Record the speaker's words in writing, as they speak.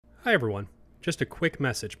Hi everyone. Just a quick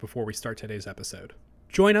message before we start today's episode.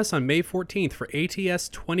 Join us on May 14th for ATS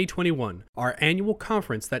 2021, our annual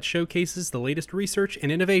conference that showcases the latest research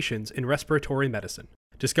and innovations in respiratory medicine.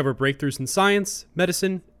 Discover breakthroughs in science,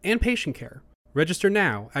 medicine, and patient care. Register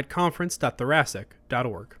now at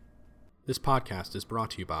conference.thoracic.org. This podcast is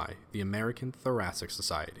brought to you by the American Thoracic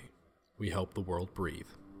Society. We help the world breathe.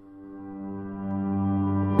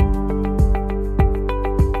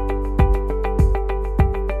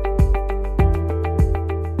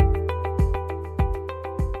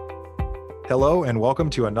 Hello and welcome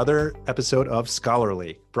to another episode of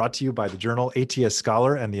Scholarly, brought to you by the journal ATS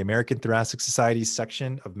Scholar and the American Thoracic Society's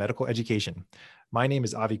section of medical education. My name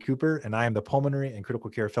is Avi Cooper, and I am the Pulmonary and Critical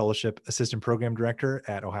Care Fellowship Assistant Program Director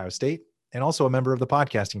at Ohio State, and also a member of the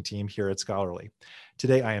podcasting team here at Scholarly.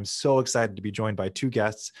 Today, I am so excited to be joined by two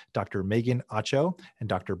guests, Dr. Megan Acho and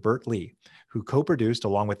Dr. Bert Lee, who co-produced,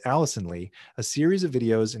 along with Allison Lee, a series of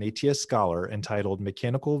videos in ATS Scholar entitled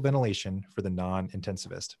Mechanical Ventilation for the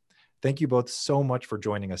Non-Intensivist. Thank you both so much for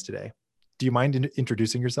joining us today. Do you mind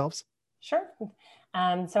introducing yourselves? Sure.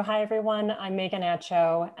 So hi, everyone. I'm Megan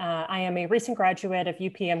Acho. I am a recent graduate of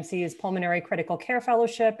UPMC's Pulmonary Critical Care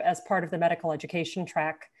Fellowship as part of the medical education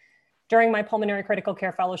track. During my Pulmonary Critical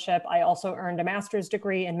Care Fellowship, I also earned a master's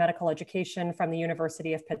degree in medical education from the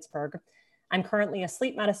University of Pittsburgh. I'm currently a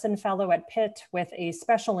sleep medicine fellow at Pitt with a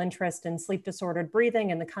special interest in sleep disordered breathing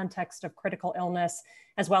in the context of critical illness,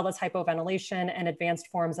 as well as hypoventilation and advanced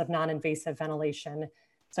forms of non-invasive ventilation.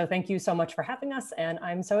 So thank you so much for having us, and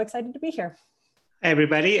I'm so excited to be here. Hi,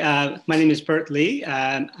 everybody. My name is Bert Lee.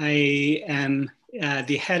 I am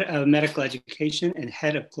the head of medical education and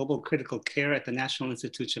head of global critical care at the National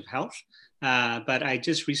Institutes of Health. But I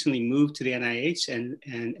just recently moved to the NIH,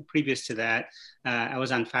 and previous to that, I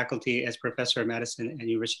was on faculty as professor of medicine at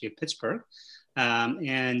University of Pittsburgh.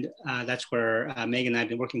 And that's where Megan and I have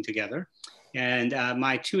been working together. And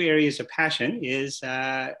my two areas of passion is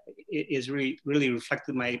really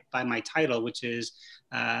reflected by my title, which is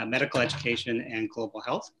medical education and global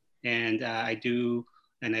health. And I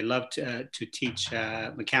love to teach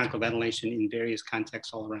mechanical ventilation in various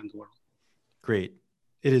contexts all around the world. Great.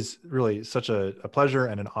 It is really such a pleasure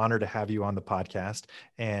and an honor to have you on the podcast.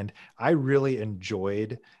 And I really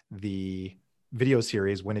enjoyed the video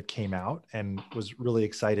series when it came out and was really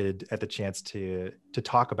excited at the chance to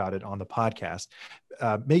talk about it on the podcast.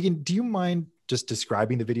 Megan, do you mind just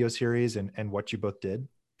describing the video series and what you both did?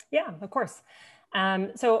 Yeah, of course.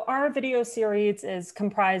 So our video series is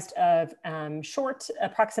comprised of short,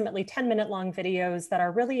 approximately 10-minute long videos that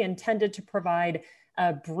are really intended to provide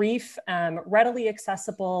a brief, readily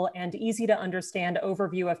accessible, and easy to understand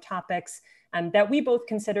overview of topics that we both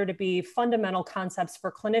consider to be fundamental concepts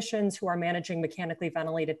for clinicians who are managing mechanically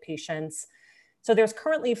ventilated patients. So there's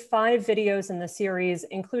currently 5 videos in the series,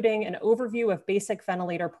 including an overview of basic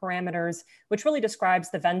ventilator parameters, which really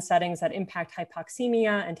describes the vent settings that impact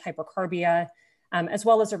hypoxemia and hypercarbia, as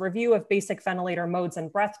well as a review of basic ventilator modes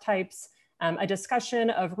and breath types, a discussion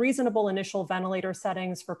of reasonable initial ventilator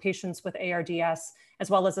settings for patients with ARDS, as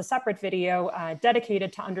well as a separate video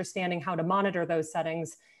dedicated to understanding how to monitor those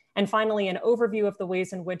settings. And finally, an overview of the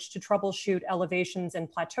ways in which to troubleshoot elevations in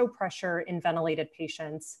plateau pressure in ventilated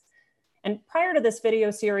patients. And prior to this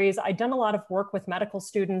video series, I'd done a lot of work with medical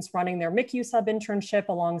students running their MICU sub-internship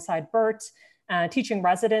alongside Bert, teaching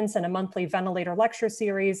residents in a monthly ventilator lecture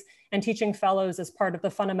series, and teaching fellows as part of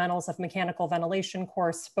the Fundamentals of Mechanical Ventilation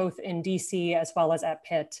course, both in DC as well as at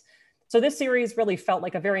Pitt. So this series really felt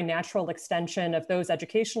like a very natural extension of those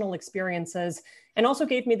educational experiences, and also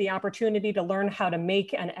gave me the opportunity to learn how to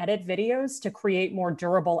make and edit videos to create more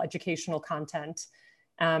durable educational content.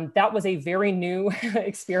 That was a very new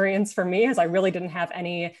experience for me, as I really didn't have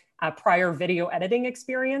any prior video editing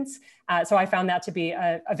experience. So I found that to be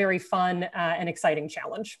a very fun and exciting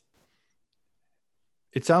challenge.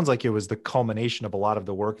 It sounds like it was the culmination of a lot of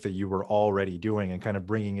the work that you were already doing and kind of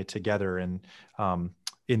bringing it together in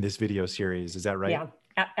this video series. Is that right? Yeah,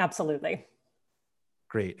 absolutely.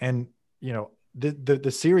 Great. And, you know,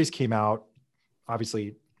 the series came out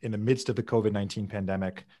obviously in the midst of the COVID-19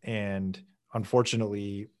 pandemic, and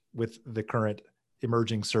unfortunately, with the current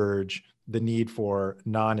emerging surge, the need for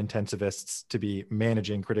non-intensivists to be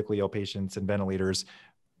managing critically ill patients and ventilators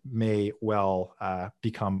may well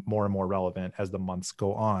become more and more relevant as the months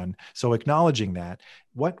go on. So acknowledging that,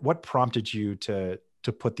 what prompted you to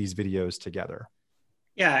put these videos together?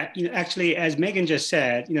 Yeah, actually, as Megan just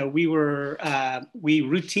said, we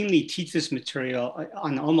routinely teach this material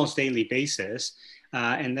on an almost daily basis.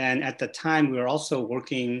 And then at the time, we were also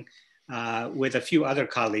working with a few other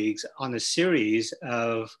colleagues on a series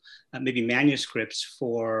of maybe manuscripts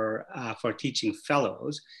for teaching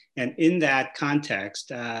fellows. And in that context,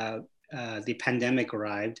 the pandemic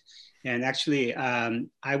arrived. And actually,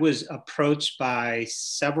 I was approached by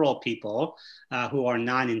several people who are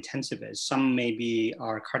non-intensivists. Some maybe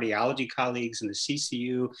our cardiology colleagues in the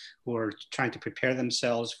CCU who are trying to prepare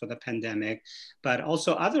themselves for the pandemic, but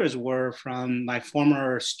also others were from my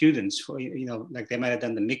former students, like they might have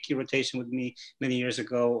done the MICU rotation with me many years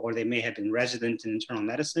ago, or they may have been resident in internal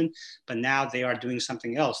medicine, but now they are doing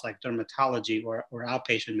something else like dermatology or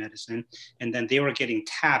outpatient medicine. And then they were getting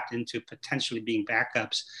tapped into potentially being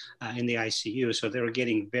backups in the ICU. So they were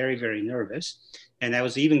getting very, very nervous. And I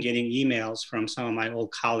was even getting emails from some of my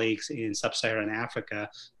old colleagues in sub-Saharan Africa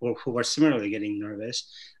who were similarly getting nervous.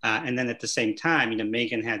 And then at the same time,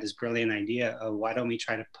 Megan had this brilliant idea of why don't we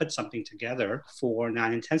try to put something together for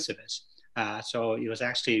non-intensivists? So it was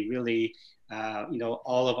actually really,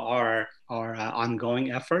 all of our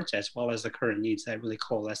ongoing efforts as well as the current needs that really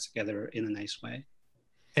coalesced together in a nice way.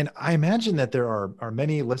 And I imagine that there are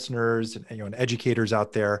many listeners and educators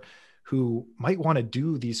out there who might want to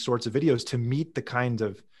do these sorts of videos to meet the kinds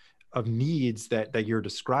of needs that you're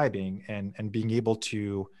describing, and being able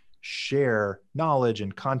to share knowledge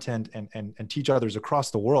and content and teach others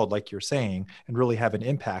across the world, like you're saying, and really have an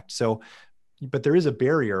impact. So, but there is a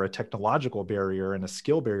barrier, a technological barrier and a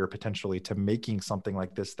skill barrier potentially to making something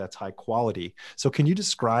like this that's high quality. So can you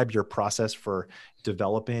describe your process for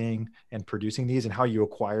developing and producing these and how you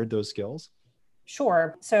acquired those skills?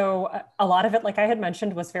 Sure. So a lot of it, like I had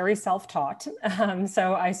mentioned, was very self-taught.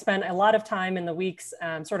 So I spent a lot of time in the weeks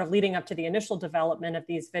sort of leading up to the initial development of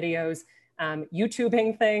these videos,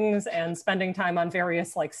 YouTubing things and spending time on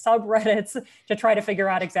various like subreddits to try to figure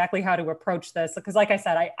out exactly how to approach this. Because like I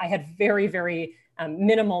said, I had very, very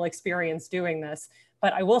minimal experience doing this.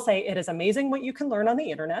 But I will say it is amazing what you can learn on the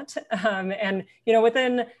internet. And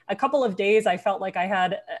within a couple of days, I felt like I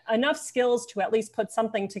had enough skills to at least put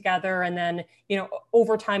something together. And then,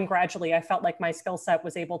 over time, gradually, I felt like my skill set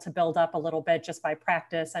was able to build up a little bit just by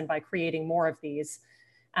practice and by creating more of these.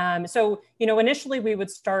 So, initially we would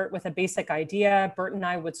start with a basic idea. Bert and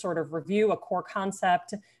I would sort of review a core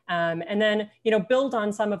concept, and then, build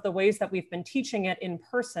on some of the ways that we've been teaching it in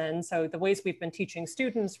person. So the ways we've been teaching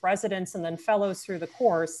students, residents, and then fellows through the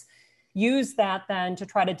course, use that then to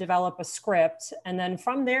try to develop a script. And then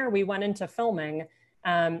from there, we went into filming.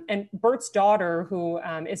 And Bert's daughter, who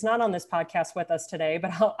is not on this podcast with us today,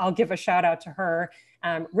 but I'll give a shout out to her,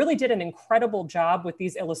 really did an incredible job with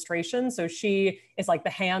these illustrations. So she is like the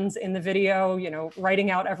hands in the video,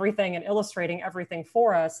 writing out everything and illustrating everything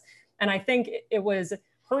for us. And I think it was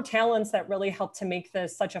her talents that really helped to make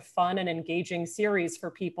this such a fun and engaging series for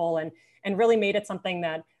people, and really made it something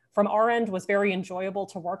that from our end was very enjoyable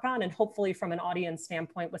to work on, and hopefully from an audience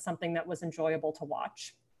standpoint was something that was enjoyable to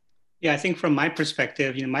watch. Yeah, I think from my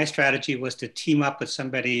perspective, my strategy was to team up with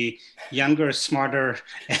somebody younger, smarter,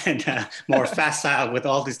 and more facile with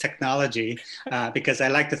all this technology, because I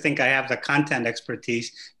like to think I have the content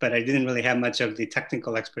expertise, but I didn't really have much of the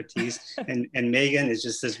technical expertise. And Megan is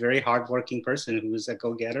just this very hardworking person who's a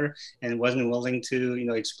go-getter and wasn't willing to,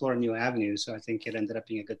 explore new avenues. So I think it ended up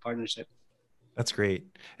being a good partnership. That's great.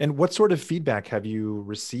 And what sort of feedback have you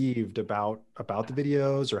received about the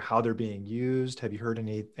videos or how they're being used? Have you heard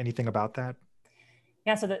anything about that?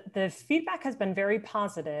 Yeah, so the feedback has been very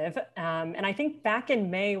positive. And I think back in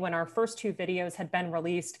May, when our first two videos had been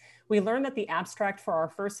released, we learned that the abstract for our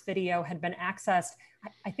first video had been accessed,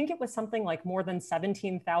 I think it was something like more than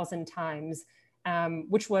 17,000 times,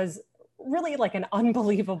 which was really like an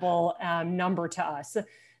unbelievable number to us.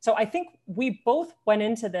 So I think we both went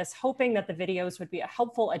into this hoping that the videos would be a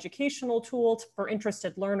helpful educational tool for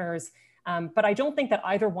interested learners, but I don't think that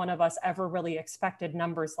either one of us ever really expected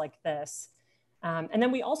numbers like this. And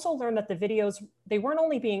then we also learned that the videos, they weren't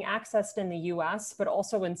only being accessed in the US, but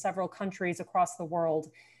also in several countries across the world.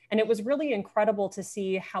 And it was really incredible to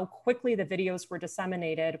see how quickly the videos were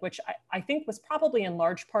disseminated, which I think was probably in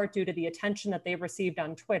large part due to the attention that they received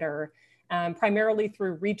on Twitter. Primarily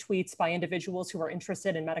through retweets by individuals who are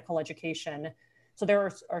interested in medical education. So there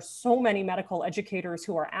are so many medical educators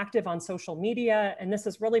who are active on social media, and this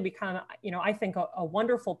has really become, I think a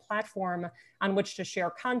wonderful platform on which to share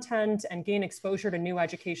content and gain exposure to new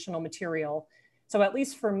educational material. So at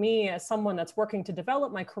least for me, as someone that's working to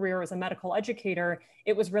develop my career as a medical educator,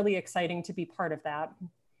 it was really exciting to be part of that.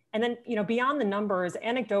 And then, beyond the numbers,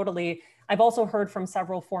 anecdotally, I've also heard from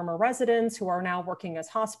several former residents who are now working as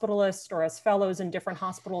hospitalists or as fellows in different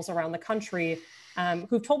hospitals around the country,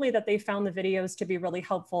 who've told me that they found the videos to be really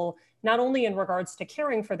helpful, not only in regards to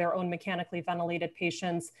caring for their own mechanically ventilated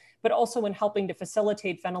patients, but also in helping to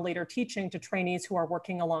facilitate ventilator teaching to trainees who are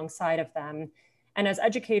working alongside of them. And as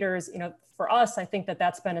educators, for us, I think that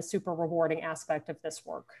that's been a super rewarding aspect of this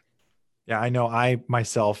work. Yeah, I know I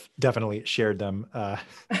myself definitely shared them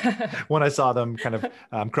when I saw them kind of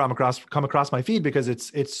come across my feed,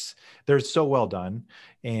 because they're so well done.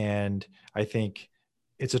 And I think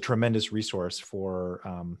it's a tremendous resource for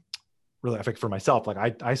really, I think for myself,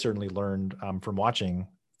 like I certainly learned from watching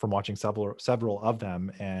several of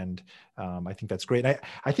them. And I think that's great.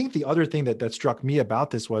 I think the other thing that struck me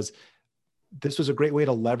about this was a great way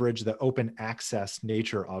to leverage the open access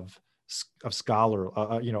nature of Scholar,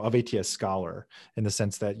 of ATS Scholar, in the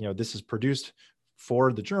sense that, this is produced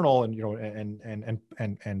for the journal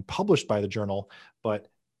and published by the journal, but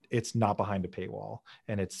it's not behind a paywall,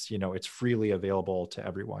 and it's freely available to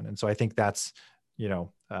everyone. And so I think that's,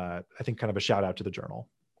 I think kind of a shout out to the journal.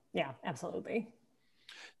 Yeah, absolutely.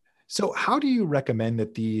 So how do you recommend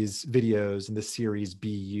that these videos in this series be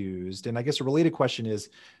used? And I guess a related question is,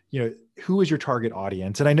 who is your target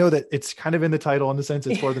audience? And I know that it's kind of in the title in the sense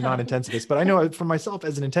it's for the non-intensivist, but I know for myself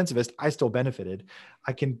as an intensivist, I still benefited.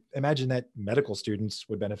 I can imagine that medical students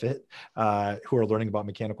would benefit who are learning about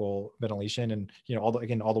mechanical ventilation, and, all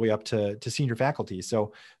the way up to senior faculty.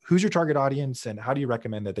 So who's your target audience, and how do you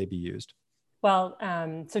recommend that they be used? Well,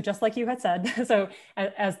 so just like you had said, so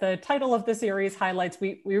as the title of the series highlights,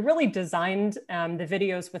 we really designed the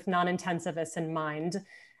videos with non-intensivists in mind.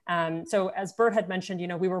 So as Bert had mentioned,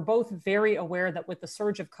 we were both very aware that with the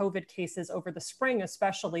surge of COVID cases over the spring,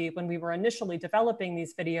 especially when we were initially developing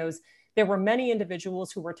these videos, there were many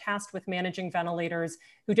individuals who were tasked with managing ventilators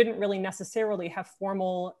who didn't really necessarily have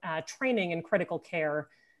formal training in critical care.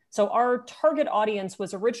 So our target audience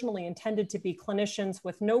was originally intended to be clinicians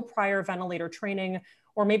with no prior ventilator training,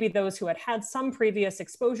 or maybe those who had had some previous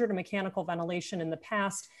exposure to mechanical ventilation in the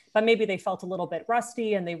past, but maybe they felt a little bit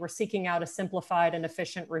rusty and they were seeking out a simplified and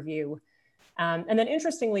efficient review. And then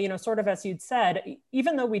interestingly, sort of as you'd said,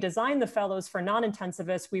 even though we designed the fellows for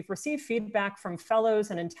non-intensivists, we've received feedback from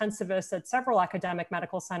fellows and intensivists at several academic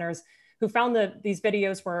medical centers who found that these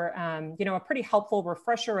videos were, a pretty helpful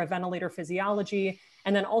refresher of ventilator physiology,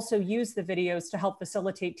 and then also use the videos to help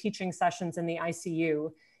facilitate teaching sessions in the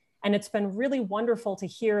ICU. And it's been really wonderful to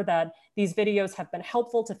hear that these videos have been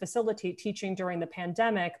helpful to facilitate teaching during the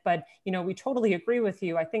pandemic. But, we totally agree with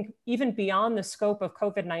you. I think even beyond the scope of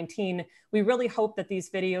COVID-19, we really hope that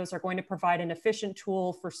these videos are going to provide an efficient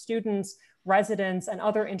tool for students, residents, and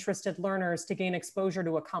other interested learners to gain exposure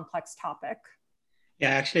to a complex topic. Yeah,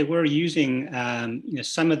 actually, we're using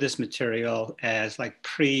some of this material as like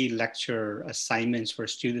pre-lecture assignments for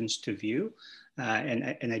students to view.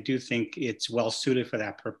 And I do think it's well suited for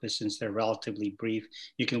that purpose, since they're relatively brief.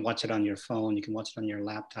 You can watch it on your phone, you can watch it on your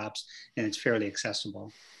laptops, and it's fairly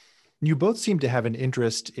accessible. You both seem to have an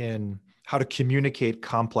interest in how to communicate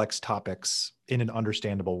complex topics in an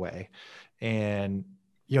understandable way. And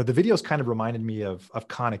the videos kind of reminded me of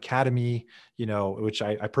Khan Academy, which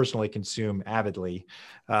I personally consume avidly.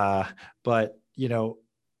 But,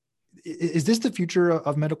 is this the future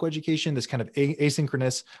of medical education, this kind of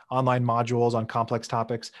asynchronous online modules on complex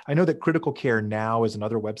topics? I know that Critical Care Now is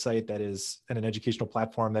another website that is an educational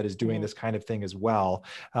platform that is doing this kind of thing as well.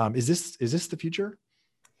 Is this the future?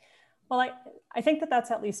 Well, I think that that's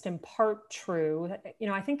at least in part true.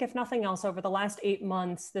 I think if nothing else, over the last 8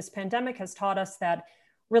 months, this pandemic has taught us that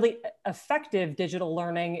really effective digital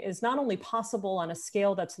learning is not only possible on a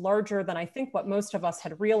scale that's larger than I think what most of us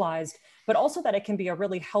had realized, but also that it can be a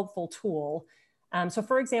really helpful tool. So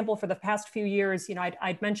for example, for the past few years,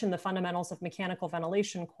 I'd mentioned the Fundamentals of Mechanical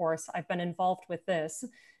Ventilation course. I've been involved with this.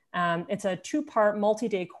 It's a 2-part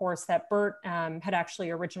multi-day course that Bert had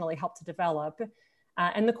actually originally helped to develop.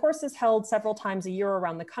 And the course is held several times a year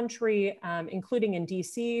around the country, including in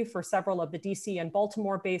DC for several of the DC and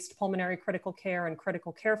Baltimore-based pulmonary critical care and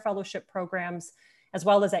critical care fellowship programs, as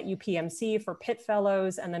well as at UPMC for Pitt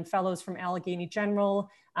Fellows, and then fellows from Allegheny General,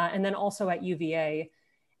 and then also at UVA.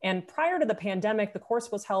 And prior to the pandemic, the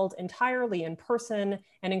course was held entirely in person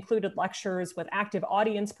and included lectures with active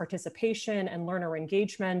audience participation and learner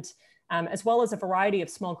engagement, as well as a variety of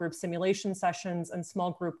small group simulation sessions and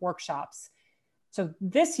small group workshops. So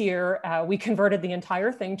this year, we converted the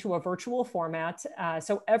entire thing to a virtual format.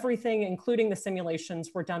 So everything, including the simulations,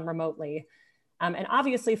 were done remotely. And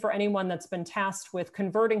obviously, for anyone that's been tasked with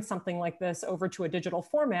converting something like this over to a digital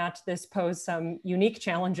format, this posed some unique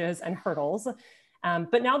challenges and hurdles.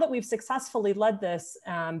 But now that we've successfully led this,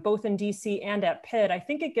 both in DC and at Pitt, I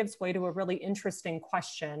think it gives way to a really interesting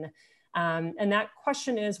question. And that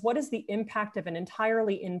question is, what is the impact of an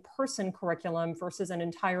entirely in-person curriculum versus an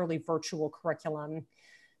entirely virtual curriculum?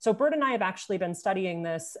 So Bert and I have actually been studying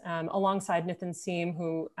this alongside Nitin Seam,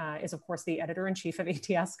 who is of course the editor-in-chief of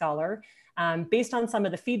ATS Scholar, based on some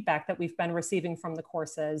of the feedback that we've been receiving from the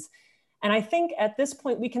courses. And I think at this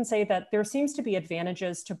point, we can say that there seems to be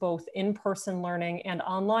advantages to both in-person learning and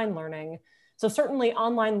online learning. So certainly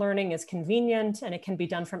online learning is convenient and it can be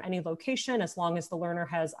done from any location as long as the learner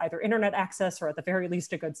has either internet access or at the very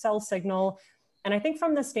least a good cell signal. And I think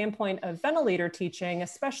from the standpoint of ventilator teaching,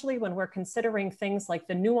 especially when we're considering things like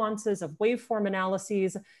the nuances of waveform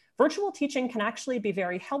analyses, virtual teaching can actually be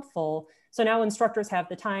very helpful. So now instructors have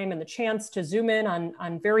the time and the chance to zoom in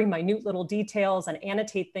on very minute little details and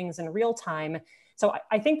annotate things in real time. So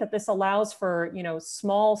I think that this allows for,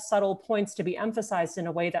 small, subtle points to be emphasized in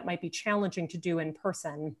a way that might be challenging to do in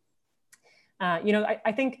person.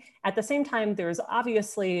 I think at the same time, there's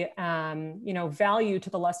obviously, value to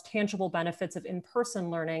the less tangible benefits of in-person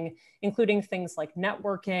learning, including things like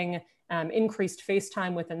networking, increased face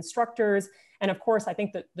time with instructors. And of course, I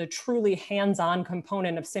think that the truly hands-on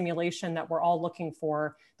component of simulation that we're all looking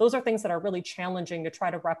for, those are things that are really challenging to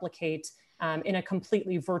try to replicate in a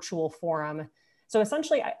completely virtual forum. So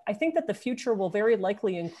essentially, I think that the future will very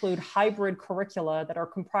likely include hybrid curricula that are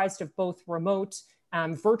comprised of both remote,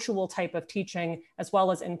 virtual type of teaching, as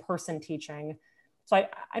well as in-person teaching. So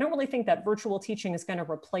I don't really think that virtual teaching is going to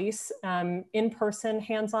replace in-person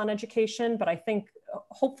hands-on education, but I think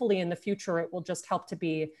hopefully in the future, it will just help to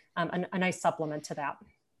be a nice supplement to that.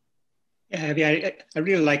 Yeah, I mean, I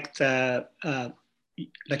really like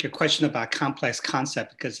your question about complex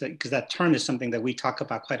concept, because that term is something that we talk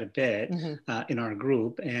about quite a bit in our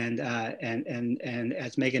group. And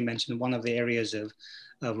as Megan mentioned, one of the areas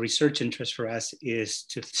of research interest for us is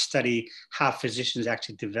to study how physicians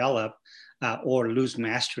actually develop or lose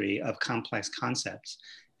mastery of complex concepts.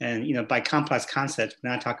 And by complex concepts, we're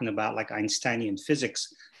not talking about like Einsteinian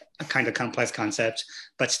physics kind of complex concepts,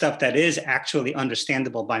 but stuff that is actually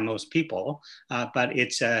understandable by most people, but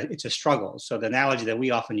it's a struggle. So the analogy that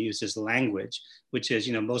we often use is language, which is,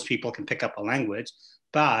 most people can pick up a language,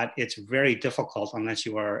 but it's very difficult unless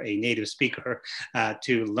you are a native speaker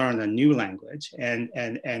to learn a new language. And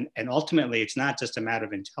ultimately, it's not just a matter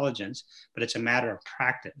of intelligence, but it's a matter of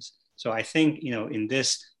practice. So I think, in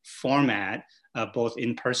this format, both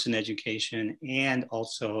in-person education and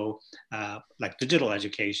also like digital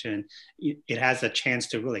education, it has a chance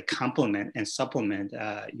to really complement and supplement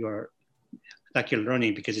your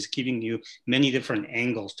learning, because it's giving you many different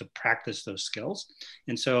angles to practice those skills.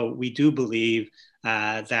 And so we do believe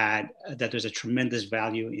that there's a tremendous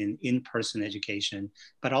value in in-person education,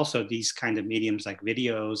 but also these kind of mediums like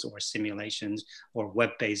videos or simulations or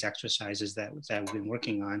web-based exercises that we've been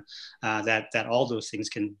working on, that all those things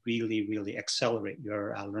can really, really accelerate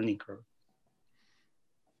your learning curve.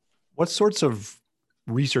 What sorts of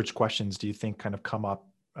research questions do you think kind of come up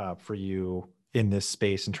for you in this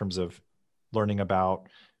space in terms of learning about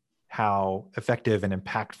how effective and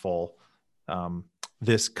impactful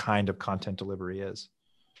this kind of content delivery is?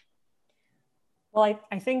 Well,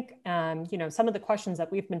 I think, some of the questions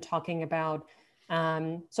that we've been talking about,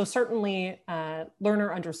 so certainly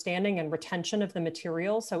learner understanding and retention of the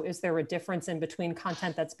material. So is there a difference in between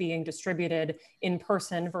content that's being distributed in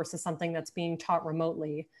person versus something that's being taught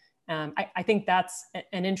remotely? I think that's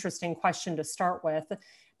an interesting question to start with.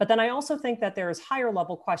 But then I also think that there's higher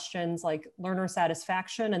level questions like learner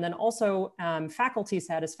satisfaction, and then also faculty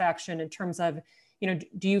satisfaction in terms of,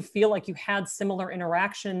 do you feel like you had similar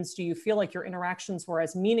interactions? Do you feel like your interactions were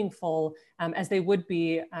as meaningful as they would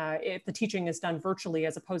be if the teaching is done virtually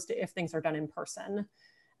as opposed to if things are done in person?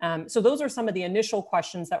 So those are some of the initial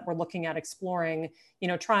questions that we're looking at exploring,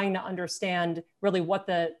 trying to understand really what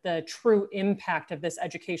the true impact of this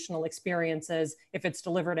educational experience is if it's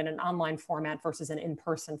delivered in an online format versus an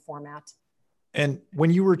in-person format. And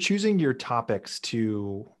when you were choosing your topics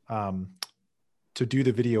to do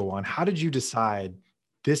the video on, how did you decide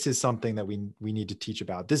this is something that we need to teach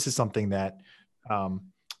about? This is something that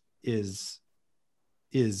is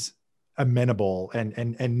amenable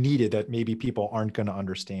and needed, that maybe people aren't going to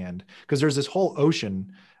understand, because there's this whole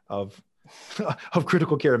ocean of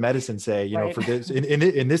critical care medicine, say, right. for this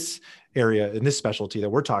in this area, in this specialty that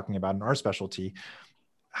we're talking about, in our specialty.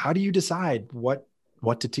 How do you decide what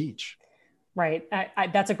to teach? Right.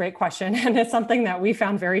 That's a great question. And it's something that we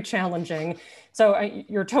found very challenging. So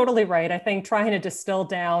you're totally right. I think trying to distill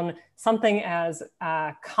down something as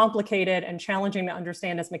complicated and challenging to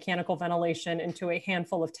understand as mechanical ventilation into a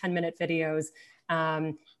handful of 10-minute videos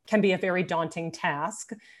can be a very daunting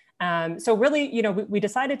task. So really, we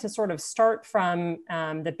decided to sort of start from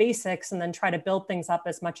the basics and then try to build things up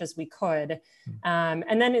as much as we could.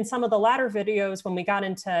 And then in some of the latter videos, when we got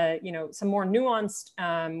into, some more nuanced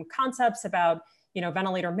concepts about,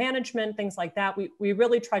 ventilator management, things like that, we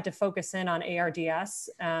really tried to focus in on ARDS,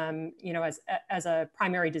 as a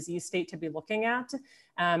primary disease state to be looking at,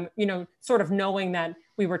 sort of knowing that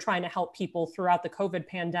we were trying to help people throughout the COVID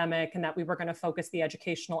pandemic and that we were going to focus the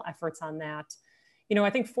educational efforts on that. I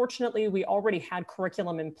think fortunately, we already had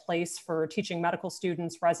curriculum in place for teaching medical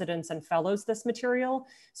students, residents, and fellows this material.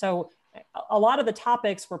 So a lot of the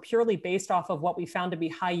topics were purely based off of what we found to be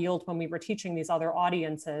high yield when we were teaching these other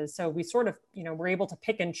audiences. So we sort of, were able to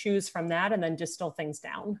pick and choose from that and then distill things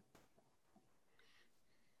down.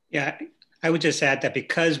 Yeah, I would just add that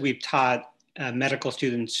because we've taught medical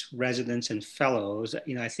students, residents, and fellows,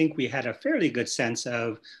 I think we had a fairly good sense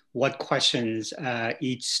of what questions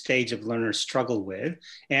each stage of learners struggle with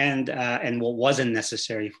and what wasn't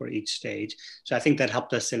necessary for each stage. So I think that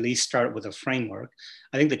helped us at least start with a framework.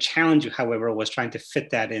 I think the challenge, however, was trying to fit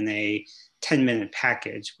that in a 10-minute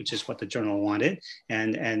package, which is what the journal wanted,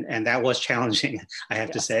 and that was challenging, I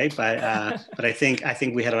have to say. But I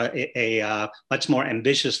think we had a much more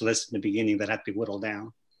ambitious list in the beginning that had to be whittled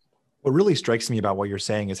down. What really strikes me about what you're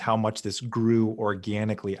saying is how much this grew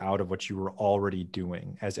organically out of what you were already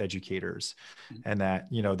doing as educators, and that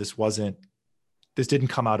this didn't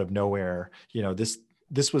come out of nowhere.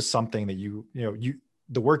 This was something that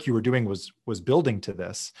the work you were doing was building to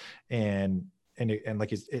this, and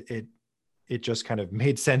like it just kind of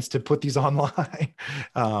made sense to put these online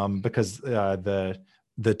because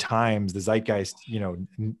the times, the zeitgeist,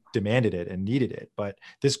 demanded it and needed it. But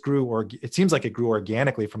this grew, or it seems like it grew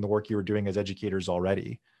organically from the work you were doing as educators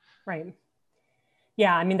already. Right.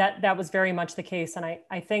 Yeah, I mean, that was very much the case. And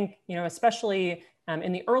I think, especially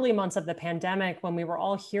in the early months of the pandemic, when we were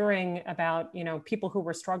all hearing about, people who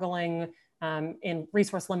were struggling in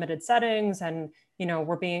resource limited settings and,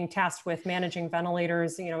 were being tasked with managing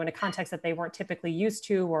ventilators, in a context that they weren't typically used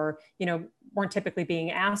to, or, weren't typically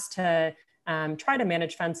being asked to try to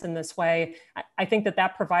manage vents in this way. I think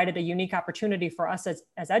that provided a unique opportunity for us as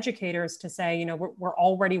educators to say, we're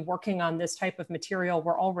already working on this type of material.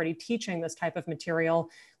 We're already teaching this type of material.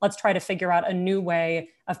 Let's try to figure out a new way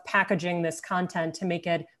of packaging this content to make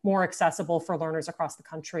it more accessible for learners across the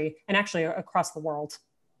country and actually across the world.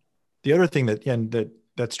 The other thing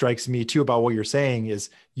that strikes me too about what you're saying is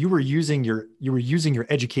you were using your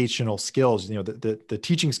educational skills, the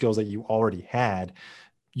teaching skills that you already had.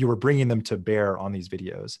 You were bringing them to bear on these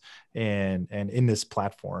videos and in this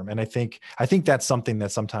platform. And I think that's something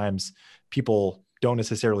that sometimes people don't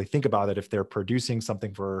necessarily think about, that if they're producing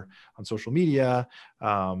something on social media,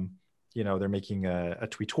 they're making a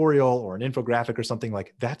tutorial or an infographic or something,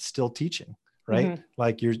 like that's still teaching, right? Mm-hmm.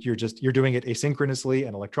 Like you're doing it asynchronously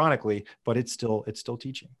and electronically, but it's still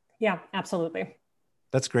teaching. Yeah, absolutely.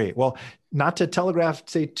 That's great. Well, not to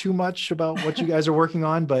say too much about what you guys are working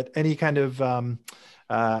on, but any kind of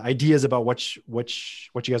ideas about what you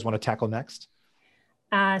guys want to tackle next?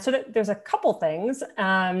 So there's a couple things.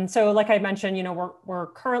 So like I mentioned, we're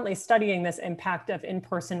currently studying this impact of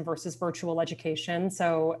in-person versus virtual education.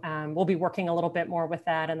 So we'll be working a little bit more with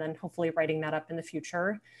that and then hopefully writing that up in the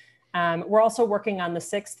future. We're also working on the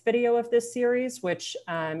 6th video of this series, which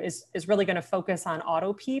is really going to focus on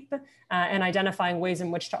auto-PEEP and identifying ways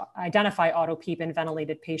in which to identify auto-PEEP in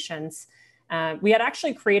ventilated patients. We had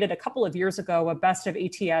actually created a couple of years ago a best of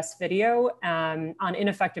ATS video on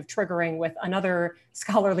ineffective triggering with another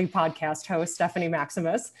scholarly podcast host, Stephanie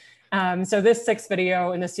Maximus. So this 6th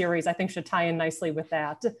video in the series, I think, should tie in nicely with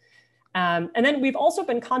that. And then we've also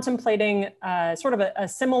been contemplating sort of a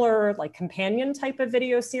similar like companion type of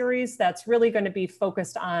video series that's really going to be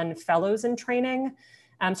focused on fellows in training.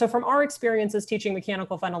 So from our experiences teaching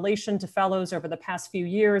mechanical ventilation to fellows over the past few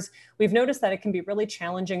years, we've noticed that it can be really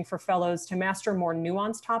challenging for fellows to master more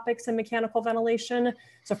nuanced topics in mechanical ventilation.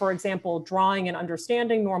 So for example, drawing and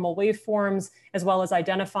understanding normal waveforms, as well as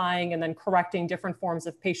identifying and then correcting different forms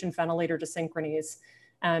of patient ventilator desynchronies.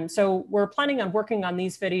 So we're planning on working on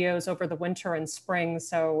these videos over the winter and spring.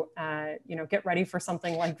 So, get ready for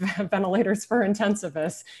something like Ventilators for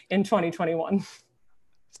Intensivists in 2021.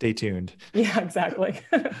 Stay tuned. Yeah, exactly.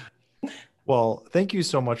 Well, thank you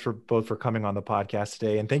so much for coming on the podcast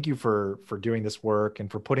today, and thank you for doing this work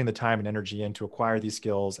and for putting the time and energy in to acquire these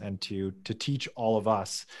skills and to teach all of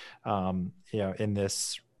us, in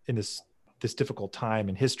this difficult time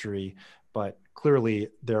in history. But clearly,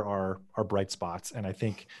 there are bright spots, and I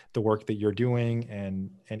think the work that you're doing and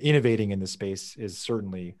innovating in this space is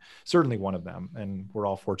certainly one of them, and we're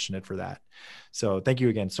all fortunate for that. So, thank you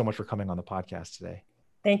again so much for coming on the podcast today.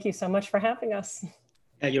 Thank you so much for having us.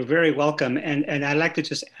 You're very welcome. And I'd like to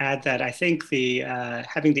just add that I think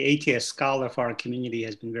having the ATS Scholar for our community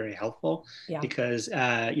has been very helpful because,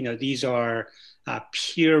 these are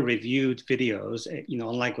peer-reviewed videos,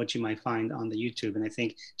 unlike what you might find on the YouTube. And I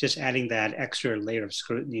think just adding that extra layer of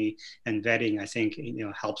scrutiny and vetting, I think,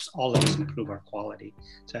 helps all of us improve our quality.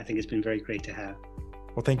 So I think it's been very great to have.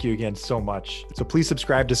 Well, thank you again so much. So please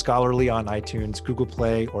subscribe to Scholarly on iTunes, Google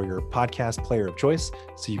Play, or your podcast player of choice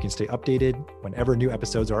so you can stay updated whenever new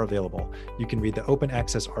episodes are available. You can read the open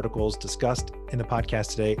access articles discussed in the podcast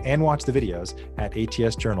today and watch the videos at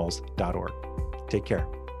atsjournals.org. Take care.